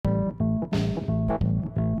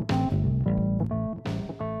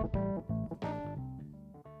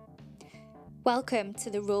Welcome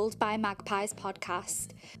to the Ruled by Magpies podcast.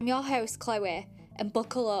 I'm your host Chloe, and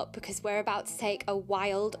buckle up because we're about to take a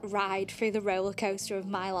wild ride through the roller coaster of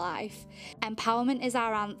my life. Empowerment is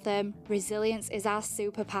our anthem, resilience is our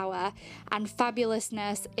superpower, and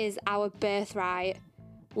fabulousness is our birthright.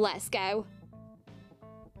 Let's go.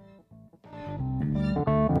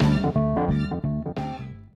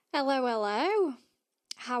 Hello.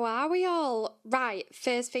 How are we all? Right,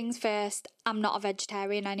 first things first, I'm not a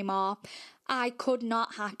vegetarian anymore. I could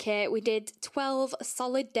not hack it. We did 12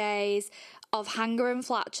 solid days of hunger and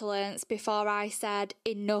flatulence before I said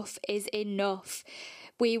enough is enough.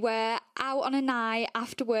 We were out on a night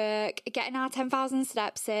after work, getting our 10,000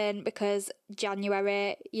 steps in because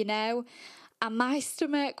January, and my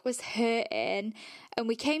stomach was hurting, and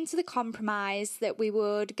we came to the compromise that we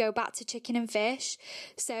would go back to chicken and fish,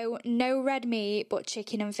 so no red meat but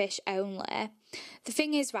chicken and fish only. The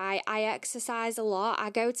thing is, right, I exercise a lot.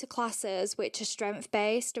 I go to classes which are strength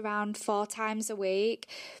based around 4 times a week.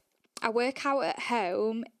 I work out at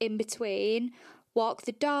home in between, walk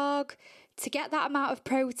the dog. To get that amount of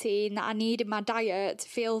protein that I need in my diet to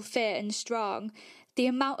feel fit and strong, the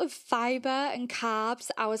amount of fibre and carbs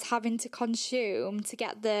I was having to consume to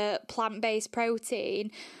get the plant-based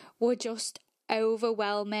protein were just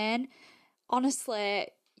overwhelming. Honestly,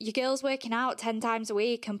 your girl's working out 10 times a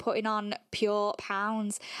week and putting on pure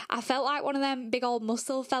pounds. I felt like one of them big old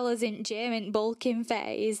muscle fellas in gym in bulking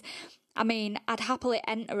phase. I mean, I'd happily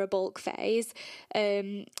enter a bulk phase.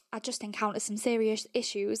 I just encountered some serious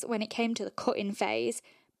issues when it came to the cutting phase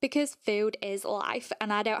because food is life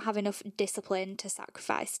and I don't have enough discipline to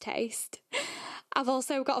sacrifice taste. I've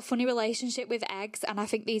also got a funny relationship with eggs, and I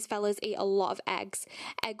think these fellas eat a lot of eggs.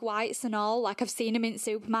 Egg whites and all, like I've seen them in the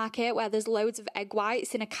supermarket where there's loads of egg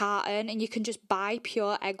whites in a carton and you can just buy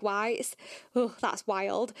pure egg whites. Oh, that's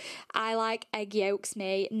wild. I like egg yolks,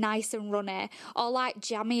 me, nice and runny, or like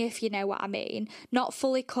jammy if you know what I mean. Not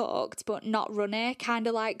fully cooked, but not runny, kind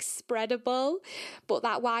of like spreadable. But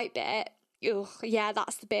that white bit, ugh, yeah,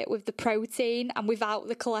 that's the bit with the protein and without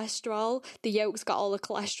the cholesterol. The yolk's got all the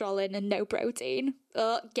cholesterol in and no protein.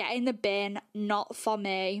 Get in the bin, not for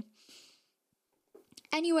me.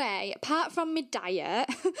 Anyway, apart from my diet,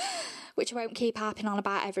 which I won't keep harping on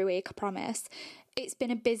about every week, I promise, it's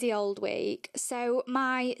been a busy old week. So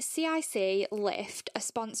my CIC Lift are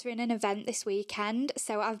sponsoring an event this weekend,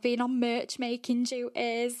 so I've been on merch making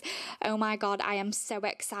duties. Oh my god, I am so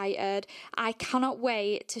excited. I cannot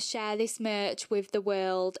wait to share this merch with the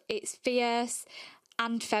world. It's fierce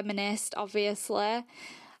and feminist, obviously.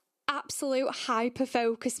 Absolute hyper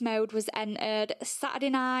focus mode was entered. Saturday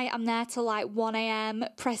night, I'm there till like 1 a.m.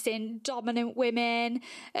 pressing dominant women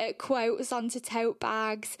quotes onto tote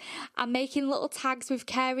bags. I'm making little tags with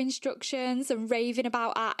care instructions and raving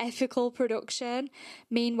about our ethical production.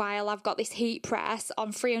 Meanwhile, I've got this heat press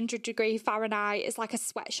on 300 degree Fahrenheit. It's like a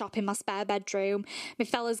sweatshop in my spare bedroom. My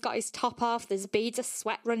fella's got his top off. There's beads of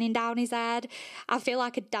sweat running down his head. I feel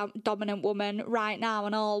like a dominant woman right now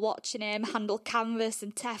and all, watching him handle canvas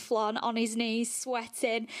and Teflon on his knees,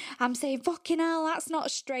 sweating. I'm saying, fucking hell, that's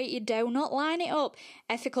not straight, you donut, line it up.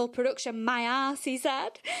 Ethical production, my ass, he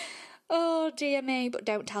said. Oh dear me, but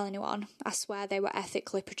don't tell anyone. I swear they were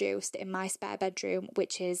ethically produced in my spare bedroom,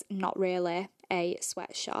 which is not really a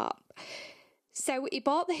sweatshop. So he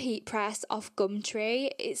bought the heat press off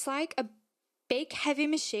Gumtree. It's like a big heavy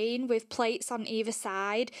machine with plates on either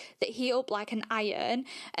side that heat up like an iron,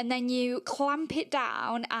 and then you clamp it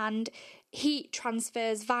down and heat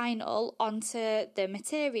transfers vinyl onto the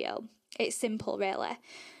material. It's simple, really.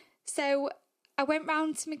 So I went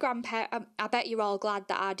round to my grandparents. I bet you're all glad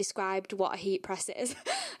that I described what a heat press is,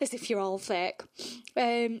 as if you're all thick.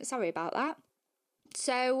 Sorry about that.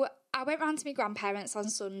 So I went round to my grandparents on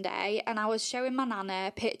Sunday and I was showing my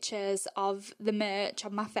nana pictures of the merch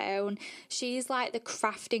on my phone. She's like the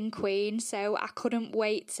crafting queen, so I couldn't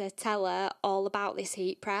wait to tell her all about this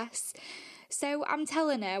heat press. So I'm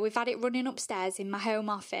telling her we've had it running upstairs in my home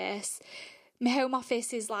office. My home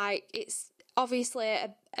office is like, it's obviously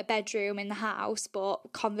a bedroom in the house,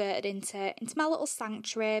 but converted into my little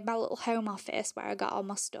sanctuary, my little home office where I got all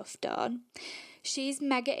my stuff done. She's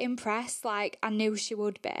mega impressed, like I knew she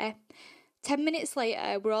would be. 10 minutes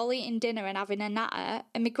later, we're all eating dinner and having a natter,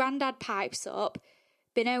 and my granddad pipes up,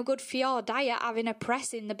 "Be no good for your diet having a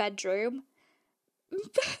press in the bedroom."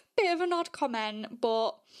 Bit of an odd comment,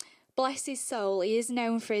 but bless his soul, he is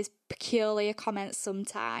known for his peculiar comments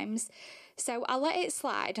sometimes. So I let it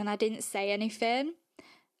slide and I didn't say anything.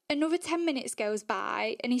 Another 10 minutes goes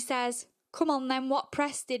by and he says, "Come on then, what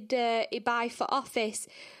press did he buy for office?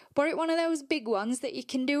 Were it one of those big ones that you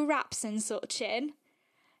can do wraps and such in?"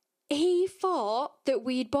 He thought that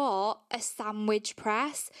we'd bought a sandwich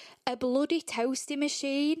press, a bloody toastie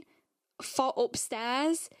machine for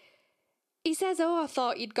upstairs. He says, I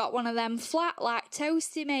thought you'd got one of them flat like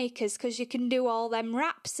toastie makers because you can do all them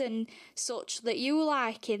wraps and such that you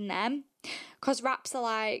like in them. Because wraps are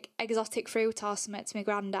like exotic fruit or something to my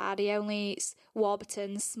granddad. He only eats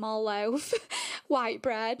Warburton's small loaf white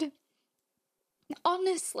bread.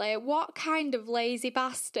 Honestly, what kind of lazy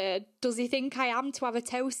bastard does he think I am to have a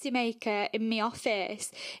toastie maker in my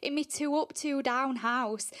office, in my 2 up, 2 down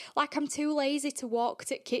house? Like I'm too lazy to walk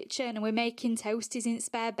to the kitchen and we're making toasties in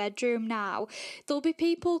spare bedroom now. There'll be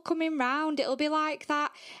people coming round. It'll be like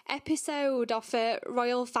that episode of a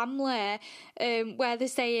Royal Family where they're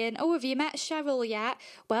saying, have you met Cheryl yet?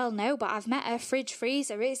 Well, no, but I've met her fridge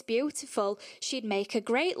freezer. It's beautiful. She'd make a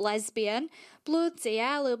great lesbian. Bloody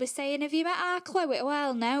hell, he'll be saying, have you met our Chloe?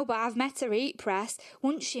 Well, no, but I've met her eat press.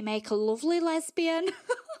 Wouldn't she make a lovely lesbian?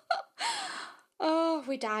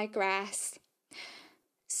 We digress.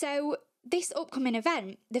 So, this upcoming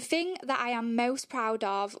event, the thing that I am most proud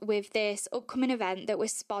of with this upcoming event that we're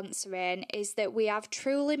sponsoring is that we have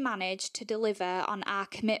truly managed to deliver on our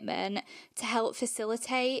commitment to help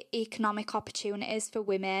facilitate economic opportunities for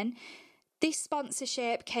women. This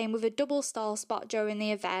sponsorship came with a double stall spot during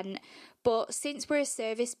the event, but since we're a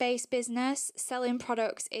service-based business, selling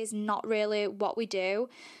products is not really what we do.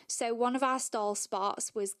 So one of our stall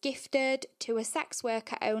spots was gifted to a sex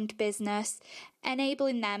worker-owned business,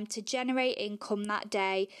 enabling them to generate income that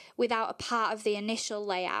day without a part of the initial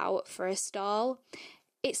layout for a stall.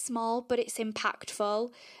 It's small, but it's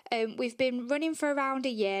impactful. We've been running for around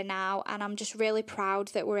a year now, and I'm just really proud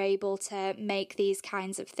that we're able to make these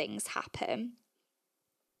kinds of things happen.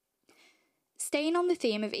 Staying on the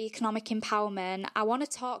theme of economic empowerment, I want to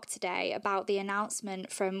talk today about the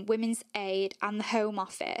announcement from Women's Aid and the Home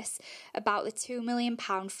Office about the £2 million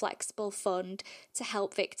flexible fund to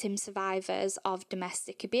help victim survivors of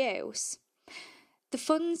domestic abuse. The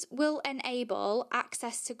funds will enable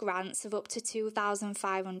access to grants of up to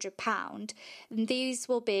 £2,500, and these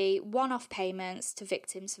will be one-off payments to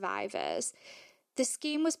victim survivors. The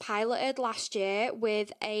scheme was piloted last year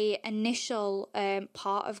with an initial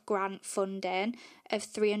part of grant funding of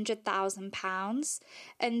 £300,000,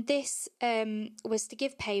 and this was to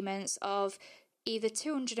give payments of either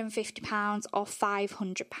 £250 or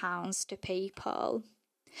 £500 to people.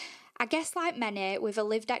 I guess like many with a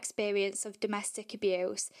lived experience of domestic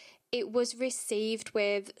abuse, it was received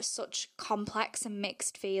with such complex and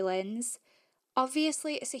mixed feelings.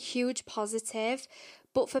 Obviously, it's a huge positive,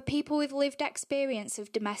 but for people with lived experience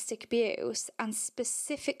of domestic abuse, and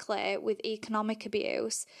specifically with economic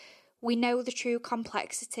abuse, we know the true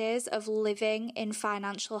complexities of living in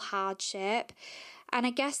financial hardship. And I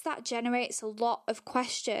guess that generates a lot of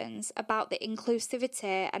questions about the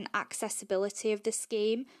inclusivity and accessibility of the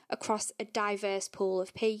scheme across a diverse pool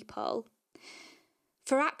of people.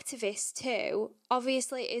 For activists too,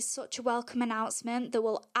 obviously it is such a welcome announcement that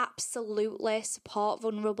will absolutely support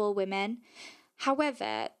vulnerable women.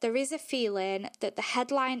 However, there is a feeling that the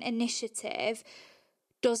headline initiative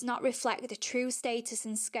does not reflect the true status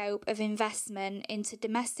and scope of investment into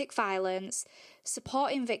domestic violence,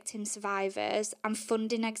 supporting victim survivors, and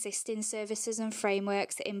funding existing services and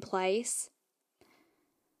frameworks in place.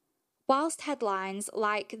 Whilst headlines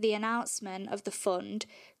like the announcement of the fund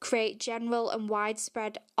create general and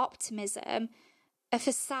widespread optimism, a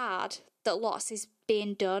facade that lots is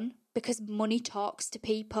being done because money talks to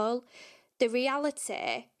people, the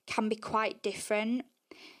reality can be quite different.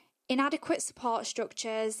 Inadequate support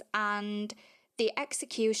structures and the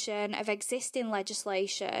execution of existing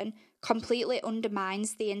legislation completely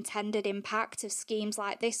undermines the intended impact of schemes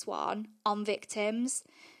like this one on victims.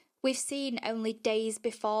 We've seen only days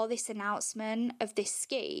before this announcement of this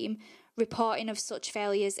scheme reporting of such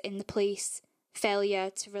failures in the police, failure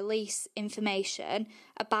to release information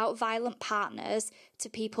about violent partners to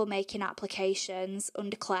people making applications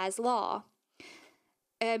under Clare's Law.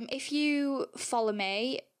 If you follow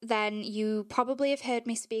me, then you probably have heard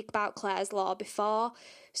me speak about Clare's Law before.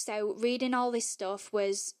 So reading all this stuff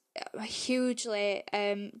was hugely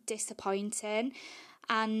disappointing.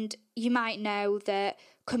 And you might know that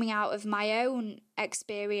coming out of my own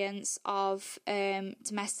experience of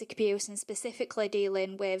domestic abuse and specifically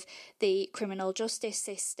dealing with the criminal justice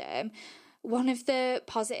system, one of the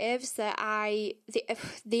positives that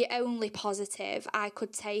the only positive I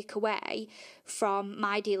could take away from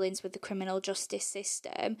my dealings with the criminal justice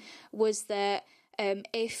system was that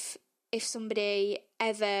if somebody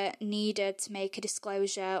ever needed to make a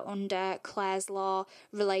disclosure under Clare's Law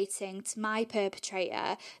relating to my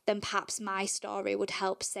perpetrator, then perhaps my story would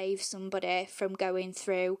help save somebody from going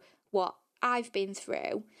through what I've been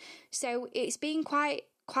through. So it's been quite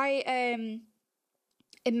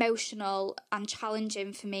emotional and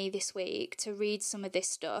challenging for me this week to read some of this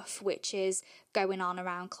stuff which is going on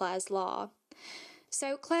around Clare's Law.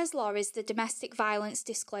 So Clare's Law is the domestic violence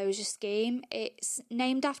disclosure scheme. It's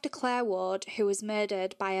named after Clare Ward, who was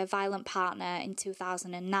murdered by a violent partner in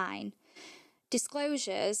 2009.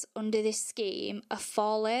 Disclosures under this scheme are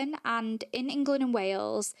falling, and in England and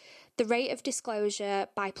Wales, the rate of disclosure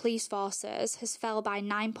by police forces has fell by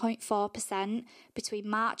 9.4% between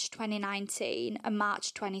March 2019 and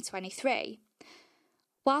March 2023.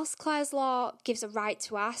 Whilst Clare's Law gives a right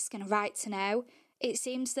to ask and a right to know, it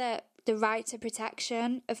seems that the right to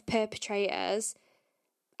protection of perpetrators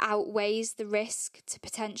outweighs the risk to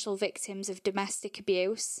potential victims of domestic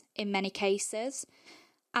abuse in many cases,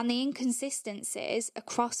 and the inconsistencies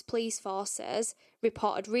across police forces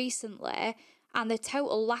reported recently and the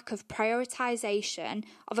total lack of prioritisation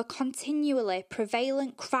of a continually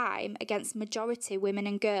prevalent crime against majority women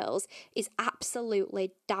and girls is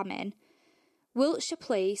absolutely damning. Wiltshire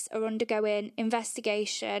Police are undergoing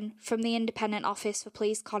investigation from the Independent Office for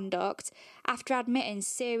Police Conduct after admitting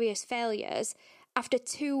serious failures after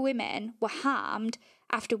 2 women were harmed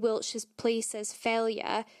after Wiltshire Police's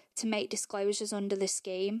failure to make disclosures under the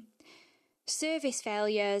scheme. Service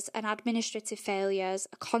failures and administrative failures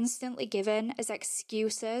are constantly given as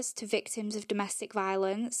excuses to victims of domestic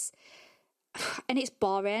violence. And it's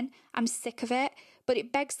boring, I'm sick of it, but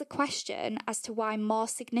it begs the question as to why more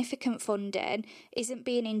significant funding isn't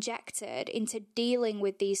being injected into dealing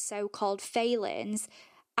with these so-called failings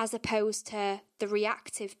as opposed to the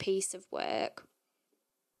reactive piece of work.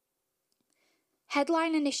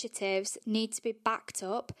 Headline initiatives need to be backed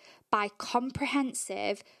up by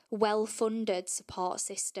comprehensive, well-funded support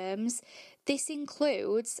systems. This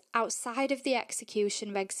includes, outside of the execution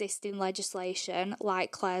of existing legislation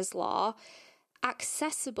like Clare's Law,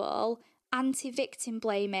 accessible, anti-victim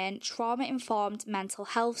blaming, trauma-informed mental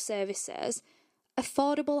health services,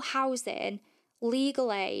 affordable housing,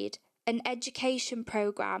 legal aid, and education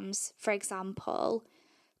programmes, for example.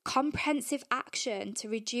 Comprehensive action to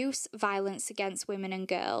reduce violence against women and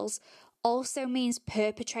girls also means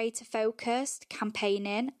perpetrator-focused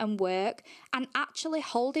campaigning and work and actually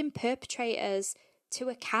holding perpetrators to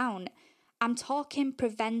account. I'm talking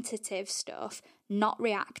preventative stuff, not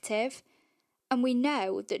reactive. And we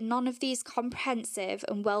know that none of these comprehensive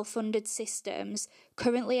and well-funded systems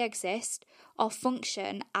currently exist or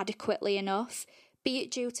function adequately enough, be it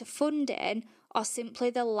due to funding or simply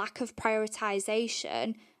the lack of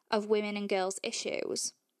prioritisation of women and girls'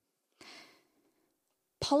 issues.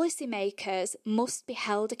 Policymakers must be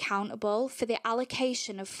held accountable for the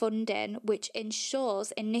allocation of funding which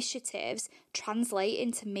ensures initiatives translate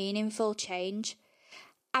into meaningful change.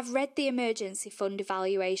 I've read the Emergency Fund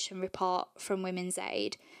Evaluation Report from Women's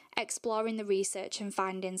Aid, exploring the research and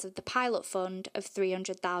findings of the pilot fund of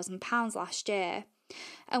 £300,000 last year.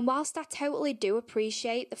 And whilst I totally do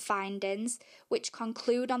appreciate the findings, which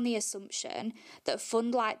conclude on the assumption that a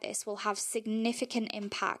fund like this will have significant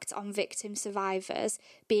impact on victim survivors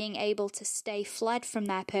being able to stay fled from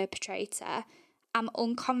their perpetrator, I'm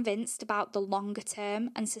unconvinced about the longer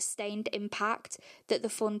term and sustained impact that the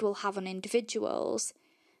fund will have on individuals.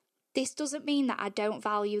 This doesn't mean that I don't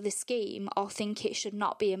value the scheme or think it should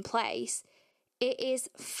not be in place. It is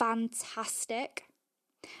fantastic.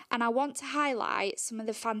 And I want to highlight some of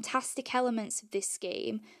the fantastic elements of this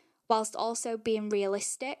scheme, whilst also being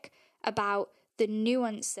realistic about the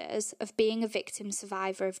nuances of being a victim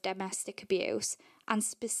survivor of domestic abuse, and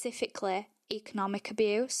specifically economic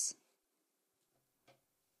abuse.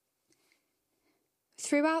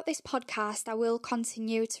 Throughout this podcast, I will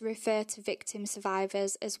continue to refer to victim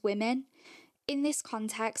survivors as women. In this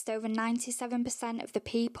context, over 97% of the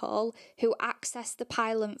people who accessed the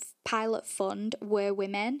pilot fund were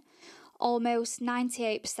women, almost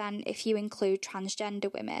 98% if you include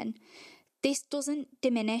transgender women. This doesn't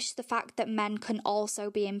diminish the fact that men can also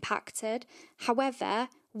be impacted. However,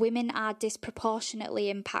 women are disproportionately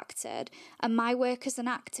impacted, and my work as an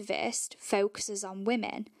activist focuses on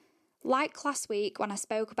women. Like last week when I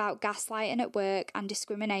spoke about gaslighting at work and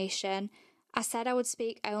discrimination, I said I would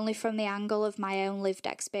speak only from the angle of my own lived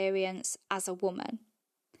experience as a woman.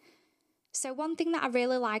 So one thing that I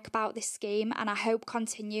really like about this scheme, and I hope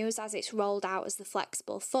continues as it's rolled out as the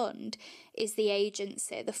flexible fund, is the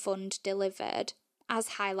agency the fund delivered, as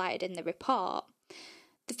highlighted in the report.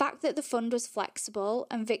 The fact that the fund was flexible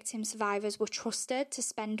and victim survivors were trusted to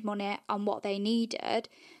spend money on what they needed,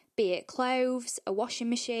 be it clothes, a washing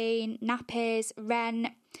machine, nappies, rent.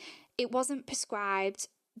 It wasn't prescribed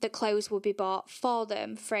that clothes would be bought for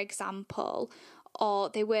them, for example, or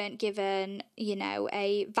they weren't given,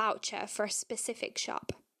 a voucher for a specific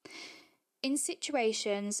shop. In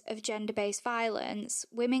situations of gender-based violence,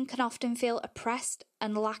 women can often feel oppressed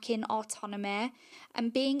and lacking autonomy,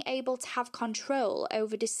 and being able to have control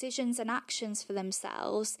over decisions and actions for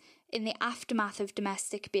themselves in the aftermath of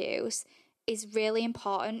domestic abuse is really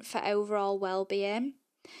important for overall well-being.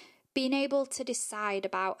 Being able to decide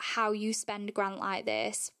about how you spend a grant like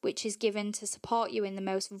this, which is given to support you in the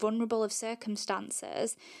most vulnerable of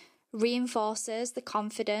circumstances, reinforces the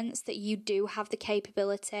confidence that you do have the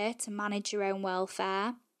capability to manage your own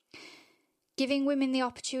welfare. Giving women the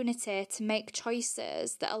opportunity to make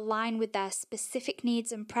choices that align with their specific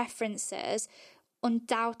needs and preferences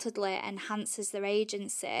undoubtedly enhances their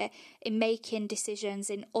agency in making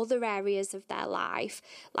decisions in other areas of their life,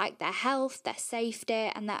 like their health, their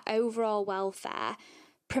safety, and their overall welfare,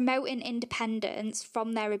 promoting independence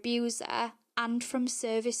from their abuser and from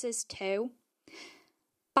services too.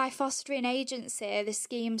 By fostering agency, the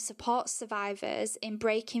scheme supports survivors in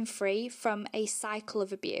breaking free from a cycle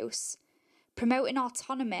of abuse. Promoting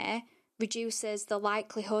autonomy reduces the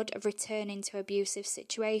likelihood of returning to abusive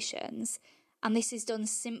situations, and this is done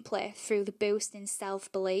simply through the boost in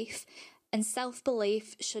self-belief, and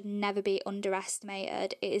self-belief should never be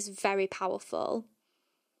underestimated. It is very powerful.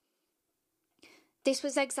 This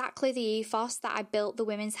was exactly the ethos that I built the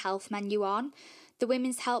Women's Health Menu on. The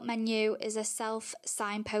Women's Health Menu is a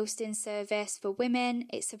self-signposting service for women.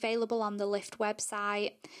 It's available on the Lift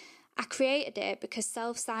website. I created it because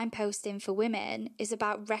self-signposting for women is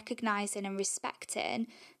about recognising and respecting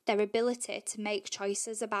their ability to make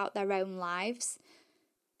choices about their own lives.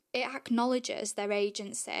 It acknowledges their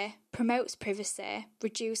agency, promotes privacy,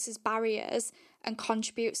 reduces barriers, and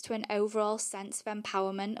contributes to an overall sense of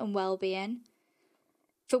empowerment and well-being.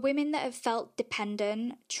 For women that have felt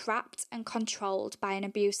dependent, trapped, and controlled by an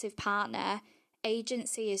abusive partner,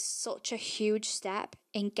 agency is such a huge step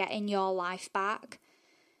in getting your life back.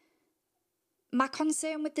 My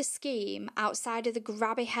concern with the scheme, outside of the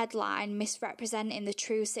grabby headline misrepresenting the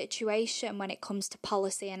true situation when it comes to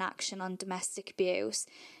policy and action on domestic abuse,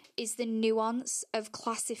 is the nuance of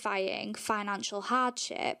classifying financial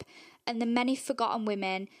hardship and the many forgotten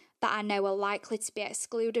women that I know are likely to be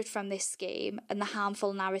excluded from this scheme and the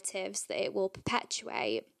harmful narratives that it will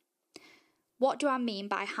perpetuate. What do I mean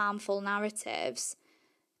by harmful narratives?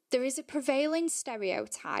 There is a prevailing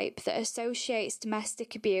stereotype that associates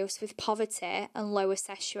domestic abuse with poverty and lower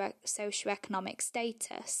socioeconomic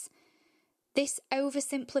status. This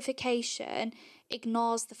oversimplification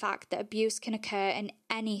ignores the fact that abuse can occur in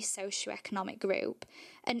any socioeconomic group,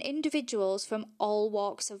 and individuals from all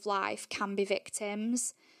walks of life can be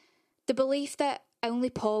victims. The belief that only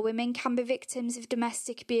poor women can be victims of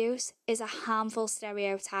domestic abuse is a harmful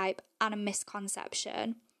stereotype and a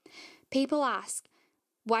misconception. People ask,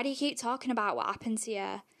 why do you keep talking about what happened to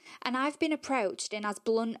you? And I've been approached in as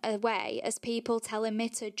blunt a way as people telling me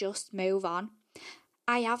to just move on.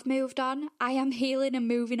 I have moved on. I am healing and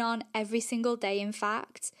moving on every single day, in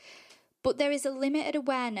fact. But there is a limited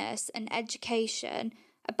awareness and education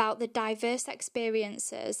about the diverse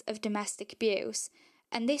experiences of domestic abuse,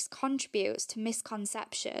 and this contributes to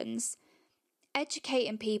misconceptions.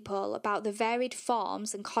 Educating people about the varied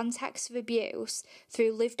forms and contexts of abuse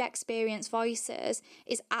through lived experience voices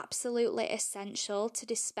is absolutely essential to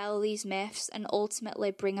dispel these myths and ultimately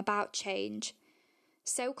bring about change.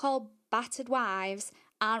 So-called battered wives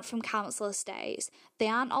aren't from council estates, they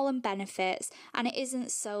aren't all on benefits, and it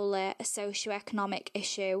isn't solely a socioeconomic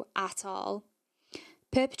issue at all.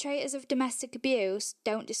 Perpetrators of domestic abuse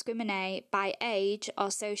don't discriminate by age or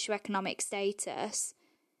socioeconomic status.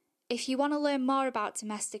 If you want to learn more about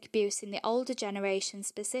domestic abuse in the older generation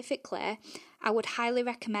specifically, I would highly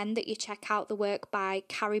recommend that you check out the work by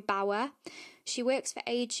Carrie Bauer. She works for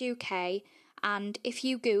Age UK, and if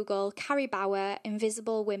you Google Carrie Bauer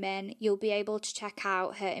Invisible Women, you'll be able to check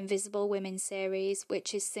out her Invisible Women series,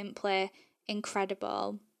 which is simply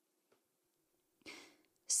incredible.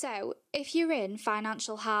 So, if you're in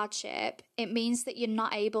financial hardship, it means that you're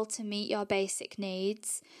not able to meet your basic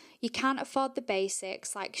needs. You can't afford the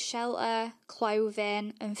basics like shelter,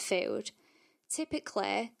 clothing, and food.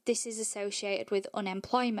 Typically, this is associated with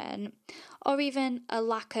unemployment or even a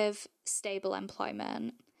lack of stable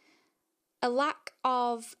employment. A lack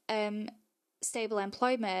of stable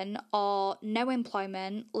employment or no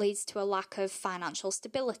employment leads to a lack of financial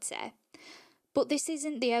stability. But this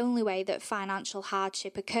isn't the only way that financial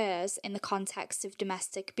hardship occurs in the context of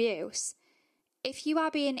domestic abuse. If you are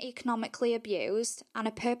being economically abused and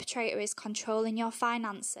a perpetrator is controlling your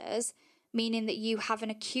finances, meaning that you have an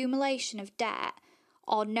accumulation of debt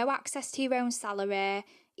or no access to your own salary,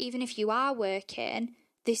 even if you are working,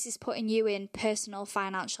 this is putting you in personal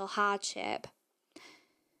financial hardship.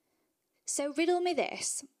 So riddle me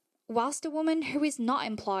this. Whilst a woman who is not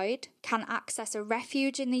employed can access a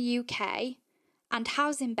refuge in the UK, and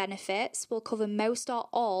housing benefits will cover most or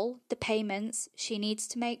all the payments she needs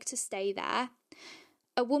to make to stay there,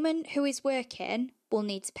 a woman who is working will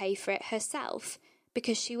need to pay for it herself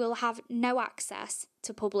because she will have no access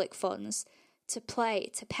to public funds to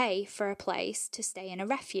pay for a place to stay in a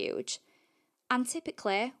refuge, and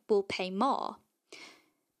typically will pay more.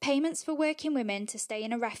 Payments for working women to stay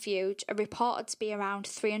in a refuge are reported to be around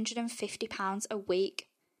 £350 a week.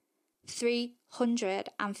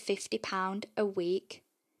 £350 a week.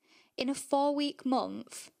 In a 4-week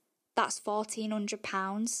month, that's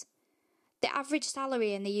 £1,400. The average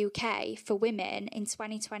salary in the UK for women in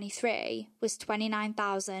 2023 was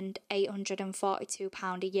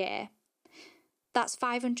 £29,842 a year. That's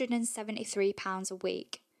 £573 a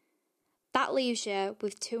week. That leaves you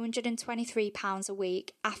with £223 a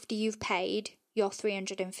week after you've paid your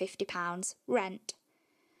 £350 rent.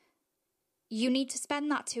 You need to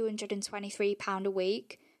spend that £223 a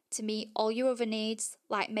week to meet all your other needs,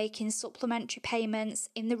 like making supplementary payments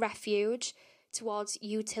in the refuge towards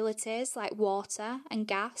utilities like water and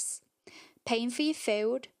gas, paying for your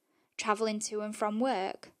food, travelling to and from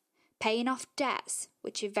work, paying off debts,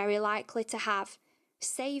 which you're very likely to have,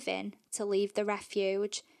 saving to leave the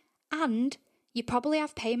refuge, and you probably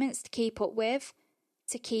have payments to keep up with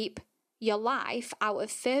to keep your life out of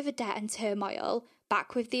further debt and turmoil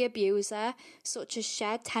back with the abuser, such as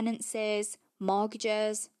shared tenancies,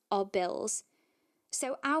 mortgages, or bills.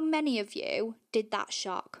 So how many of you did that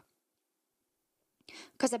shock?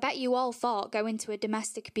 Because I bet you all thought going to a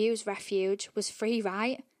domestic abuse refuge was free,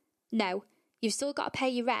 right? No, you've still got to pay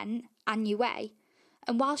your rent and your way.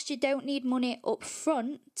 And whilst you don't need money up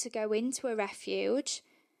front to go into a refuge,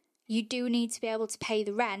 you do need to be able to pay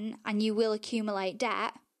the rent, and you will accumulate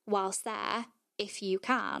debt whilst there if you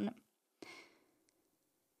can.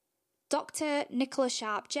 Dr. Nicola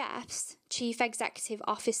Sharp-Jeffs, Chief Executive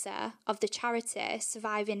Officer of the charity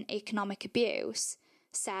Surviving Economic Abuse,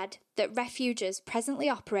 said that refuges presently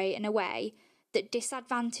operate in a way that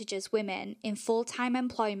disadvantages women in full-time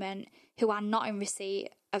employment who are not in receipt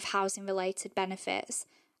of housing-related benefits,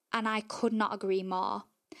 and I could not agree more.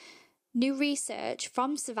 New research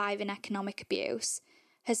from Surviving Economic Abuse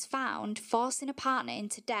has found forcing a partner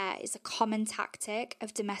into debt is a common tactic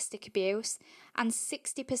of domestic abuse, and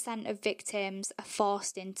 60% of victims are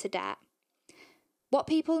forced into debt. What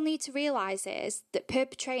people need to realise is that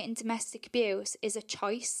perpetrating domestic abuse is a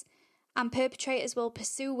choice, and perpetrators will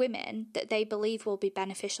pursue women that they believe will be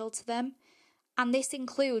beneficial to them, and this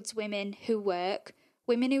includes women who work,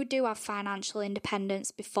 women who do have financial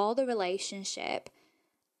independence before the relationship,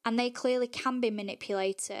 and they clearly can be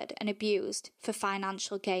manipulated and abused for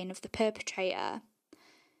financial gain of the perpetrator.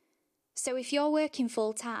 So if you're working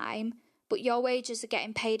full-time, but your wages are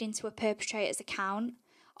getting paid into a perpetrator's account,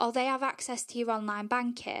 or they have access to your online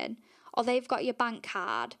banking, or they've got your bank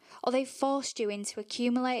card, or they've forced you into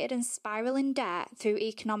accumulated and spiralling debt through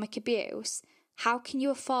economic abuse, how can you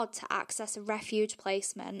afford to access a refuge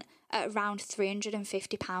placement at around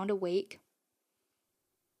 £350 a week?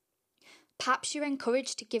 Perhaps you're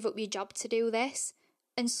encouraged to give up your job to do this,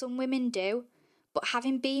 and some women do, but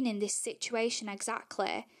having been in this situation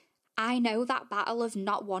exactly, I know that battle of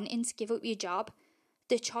not wanting to give up your job,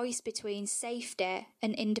 the choice between safety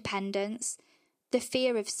and independence, the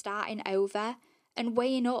fear of starting over, and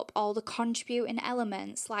weighing up all the contributing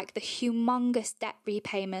elements like the humongous debt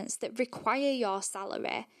repayments that require your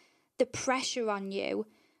salary, the pressure on you,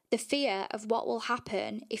 the fear of what will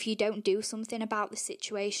happen if you don't do something about the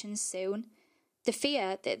situation soon, the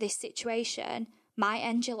fear that this situation might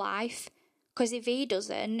end your life, because if he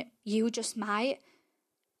doesn't, you just might.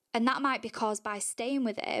 And that might be caused by staying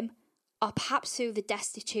with him, or perhaps through the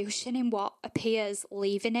destitution in what appears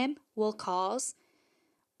leaving him will cause.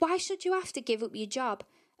 Why should you have to give up your job,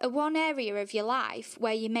 a one area of your life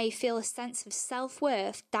where you may feel a sense of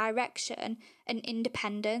self-worth, direction and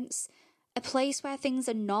independence, a place where things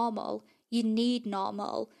are normal, you need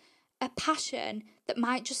normal, a passion that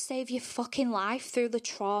might just save your fucking life through the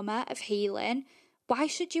trauma of healing? Why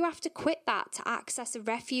should you have to quit that to access a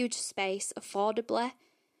refuge space affordably?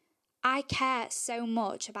 I care so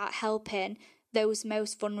much about helping those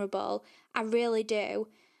most vulnerable, I really do,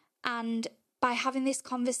 and by having this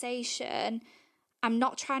conversation, I'm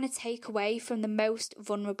not trying to take away from the most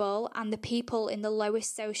vulnerable and the people in the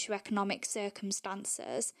lowest socioeconomic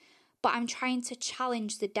circumstances, but I'm trying to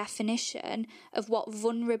challenge the definition of what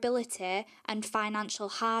vulnerability and financial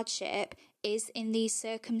hardship is in these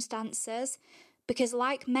circumstances, because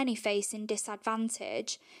like many facing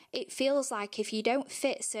disadvantage, it feels like if you don't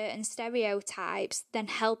fit certain stereotypes, then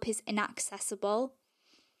help is inaccessible.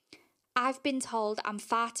 I've been told I'm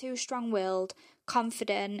far too strong-willed,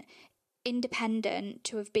 confident, independent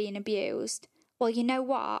to have been abused. Well, you know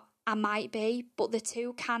what? I might be, but the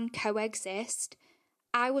two can coexist.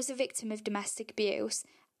 I was a victim of domestic abuse,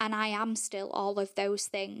 and I am still all of those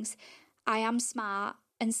things. I am smart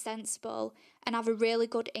and sensible and have a really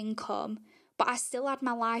good income, but I still had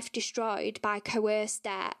my life destroyed by coerced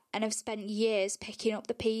debt and have spent years picking up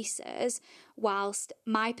the pieces whilst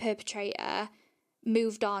my perpetrator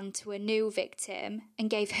moved on to a new victim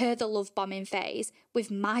and gave her the love bombing phase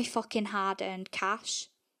with my fucking hard-earned cash.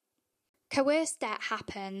 Coerced debt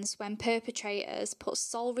happens when perpetrators put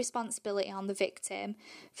sole responsibility on the victim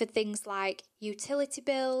for things like utility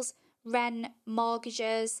bills, rent,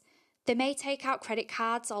 mortgages. They may take out credit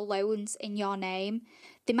cards or loans in your name.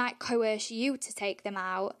 They might coerce you to take them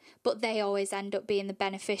out, but they always end up being the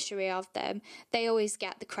beneficiary of them. They always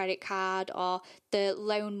get the credit card, or the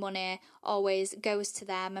loan money always goes to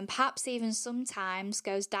them, and perhaps even sometimes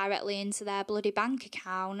goes directly into their bloody bank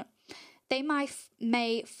account. They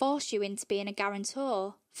may force you into being a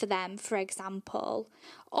guarantor for them, for example,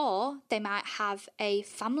 or they might have a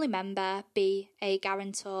family member be a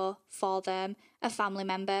guarantor for them, a family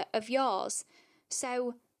member of yours.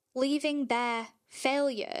 So leaving their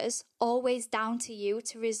failures always down to you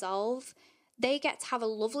to resolve. They get to have a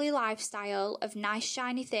lovely lifestyle of nice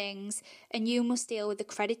shiny things, and you must deal with the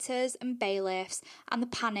creditors and bailiffs and the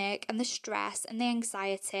panic and the stress and the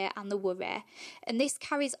anxiety and the worry. And this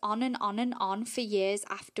carries on and on and on for years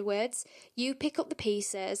afterwards. You pick up the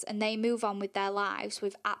pieces and they move on with their lives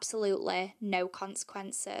with absolutely no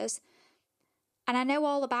consequences. And I know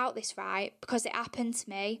all about this, right? Because it happened to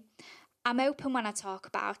me. I'm open when I talk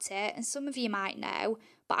about it, and some of you might know,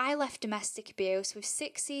 but I left domestic abuse with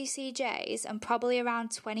 6 CCJs and probably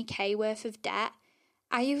around 20k worth of debt.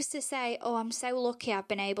 I used to say, oh, I'm so lucky I've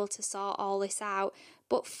been able to sort all this out,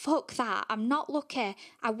 but fuck that, I'm not lucky.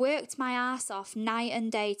 I worked my arse off night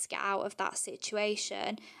and day to get out of that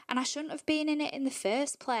situation, and I shouldn't have been in it in the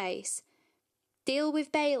first place. Deal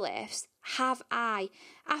with bailiffs? Have I?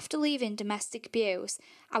 After leaving domestic abuse,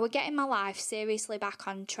 I was getting my life seriously back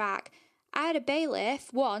on track. I had a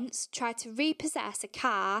bailiff once try to repossess a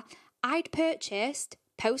car I'd purchased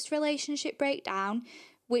post-relationship breakdown,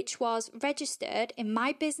 which was registered in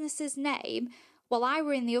my business's name while I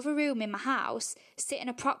were in the other room in my house sitting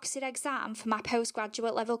a proxied exam for my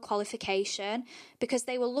postgraduate level qualification because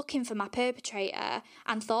they were looking for my perpetrator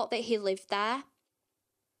and thought that he lived there.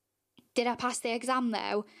 Did I pass the exam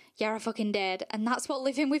though? Yeah, I fucking did. And that's what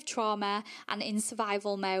living with trauma and in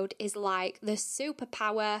survival mode is like. The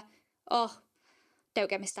superpower. Oh, don't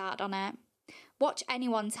get me started on it. Watch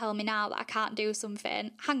anyone tell me now that I can't do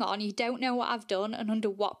something. Hang on, you don't know what I've done and under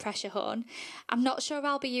what pressure, hun. I'm not sure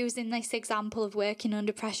I'll be using this example of working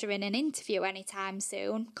under pressure in an interview anytime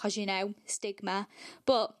soon, because, you know, stigma.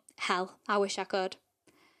 But, hell, I wish I could.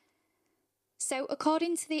 So,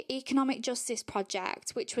 according to the Economic Justice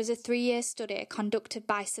Project, which was a 3-year study conducted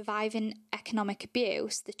by Surviving Economic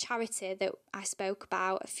Abuse, the charity that I spoke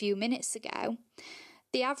about a few minutes ago,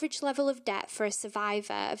 the average level of debt for a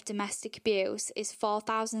survivor of domestic abuse is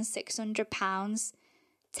 £4,600.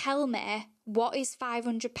 Tell me, what is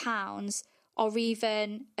 £500 or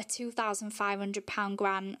even a £2,500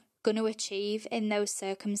 grant going to achieve in those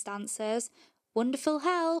circumstances? Wonderful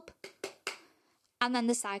help! And then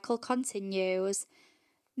the cycle continues.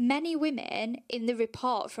 Many women in the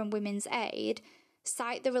report from Women's Aid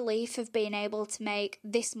cite the relief of being able to make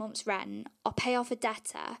this month's rent or pay off a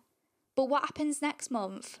debtor. But what happens next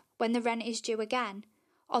month when the rent is due again?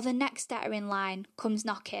 Or the next debtor in line comes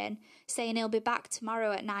knocking, saying he'll be back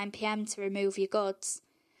tomorrow at 9 p.m. to remove your goods?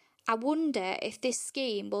 I wonder if this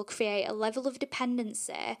scheme will create a level of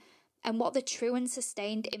dependency and what the true and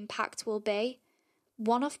sustained impact will be.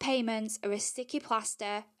 One-off payments are a sticky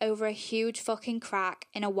plaster over a huge fucking crack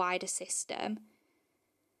in a wider system.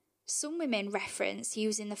 Some women reference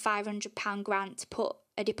using the £500 grant to put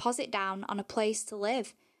a deposit down on a place to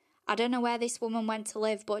live. I don't know where this woman went to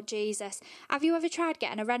live, but Jesus, have you ever tried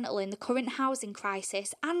getting a rental in the current housing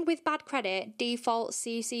crisis and with bad credit, default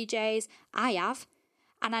CCJs? I have.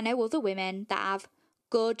 And I know other women that have.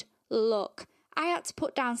 Good luck. I had to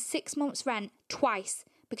put down 6 months' rent twice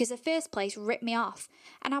because the first place ripped me off,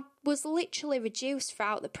 and I was literally reduced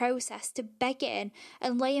throughout the process to begging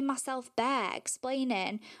and laying myself bare,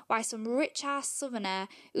 explaining why some rich-ass southerner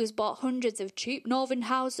who's bought hundreds of cheap northern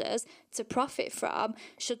houses to profit from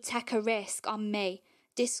should take a risk on me.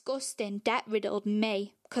 Disgusting, debt-riddled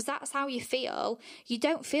me. because that's how you feel. You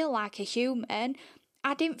don't feel like a human.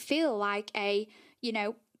 I didn't feel like a,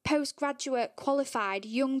 postgraduate qualified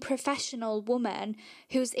young professional woman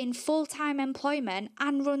who's in full-time employment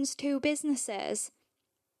and runs 2 businesses.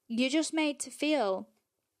 You're just made to feel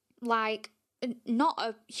like not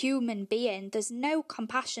a human being. There's no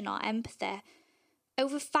compassion or empathy.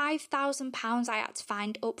 Over £5,000 I had to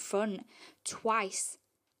find up front twice,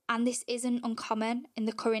 and this isn't uncommon in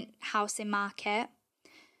the current housing market.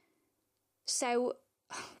 So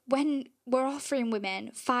when we're offering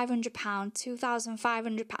women £500,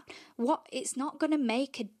 £2,500, it's not going to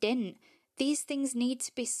make a dent. These things need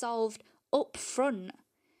to be solved up front.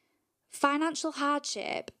 Financial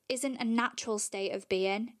hardship isn't a natural state of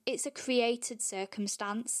being, it's a created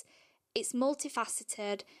circumstance. It's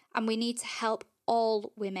multifaceted, and we need to help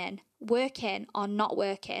all women, working or not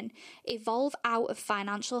working, evolve out of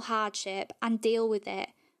financial hardship and deal with it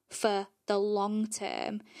for the long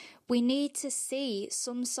term. We need to see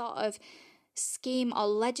some sort of scheme or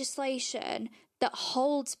legislation that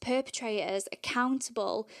holds perpetrators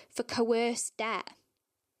accountable for coerced debt.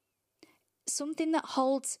 Something that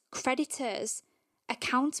holds creditors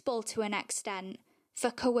accountable to an extent for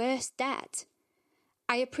coerced debt.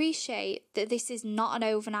 I appreciate that this is not an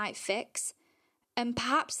overnight fix, and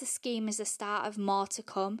perhaps the scheme is the start of more to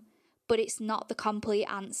come, but it's not the complete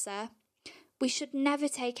answer. We should never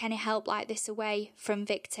take any help like this away from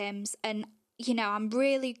victims, and I'm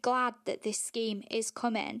really glad that this scheme is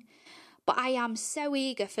coming, but I am so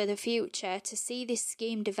eager for the future to see this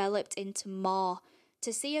scheme developed into more,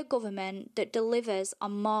 to see a government that delivers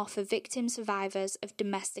on more for victim survivors of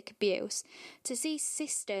domestic abuse, to see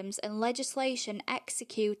systems and legislation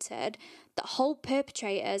executed that hold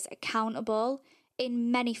perpetrators accountable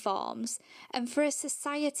in many forms, and for a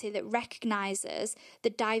society that recognises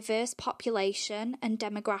the diverse population and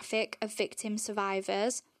demographic of victim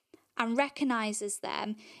survivors and recognises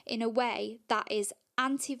them in a way that is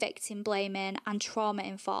anti-victim blaming and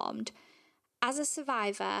trauma-informed. As a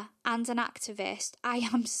survivor and an activist, I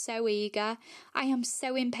am so eager. I am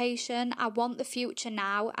so impatient. I want the future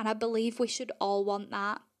now, and I believe we should all want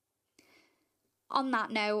that. On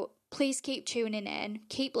that note, please keep tuning in,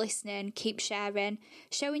 keep listening, keep sharing,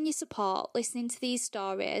 showing your support, listening to these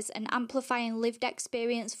stories, and amplifying lived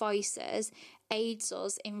experience voices aids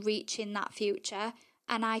us in reaching that future,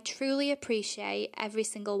 and I truly appreciate every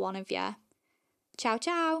single one of you. Ciao,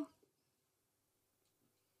 ciao!